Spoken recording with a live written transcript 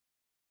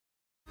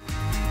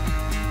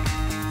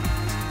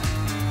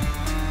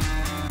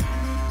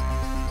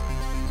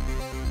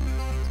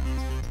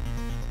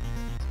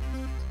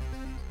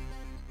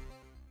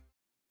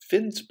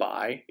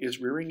FinSPY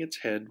is rearing its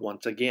head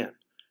once again,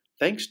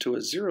 thanks to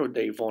a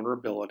zero-day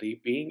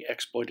vulnerability being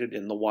exploited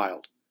in the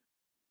wild.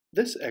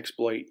 This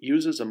exploit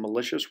uses a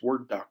malicious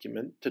Word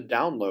document to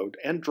download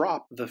and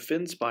drop the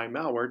FINSPY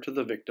malware to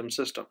the victim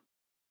system.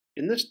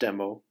 In this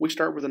demo, we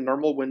start with a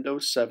normal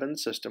Windows 7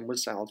 system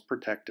with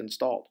CylancePROTECT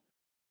installed.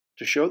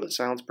 To show that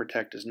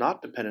CylancePROTECT is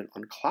not dependent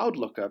on cloud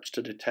lookups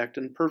to detect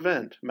and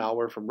prevent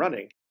malware from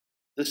running,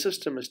 the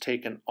system is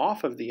taken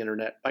off of the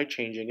internet by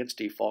changing its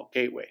default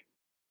gateway.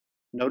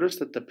 Notice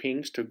that the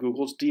pings to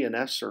Google's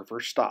DNS server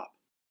stop.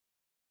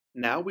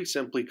 Now we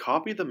simply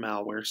copy the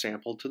malware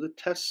sample to the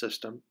test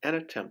system and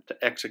attempt to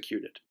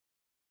execute it.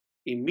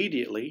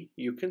 Immediately,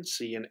 you can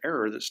see an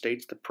error that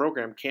states the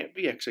program can't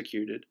be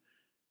executed,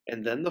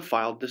 and then the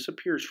file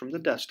disappears from the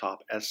desktop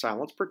as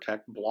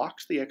CylancePROTECT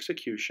blocks the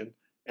execution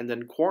and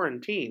then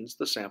quarantines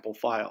the sample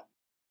file.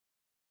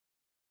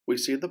 We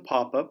see the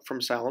pop-up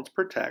from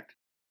CylancePROTECT,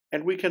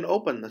 and we can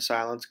open the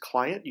Cylance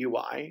client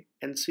UI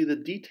and see the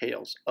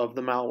details of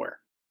the malware.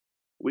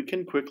 We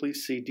can quickly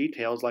see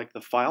details like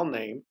the file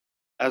name,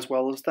 as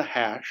well as the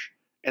hash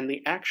and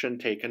the action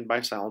taken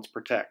by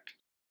CylancePROTECT.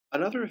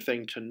 Another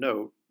thing to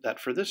note that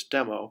for this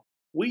demo,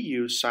 we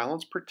use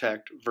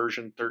CylancePROTECT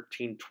version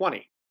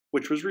 13.20,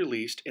 which was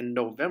released in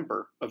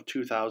November of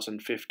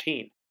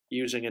 2015,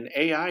 using an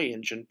AI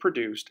engine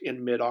produced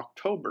in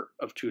mid-October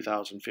of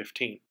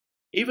 2015.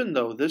 Even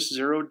though this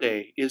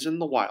zero-day is in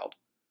the wild,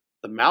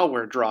 the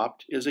malware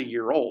dropped is a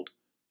year old,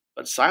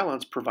 but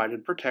Cylance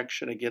provided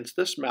protection against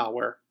this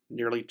malware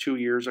nearly 2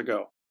 years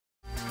ago.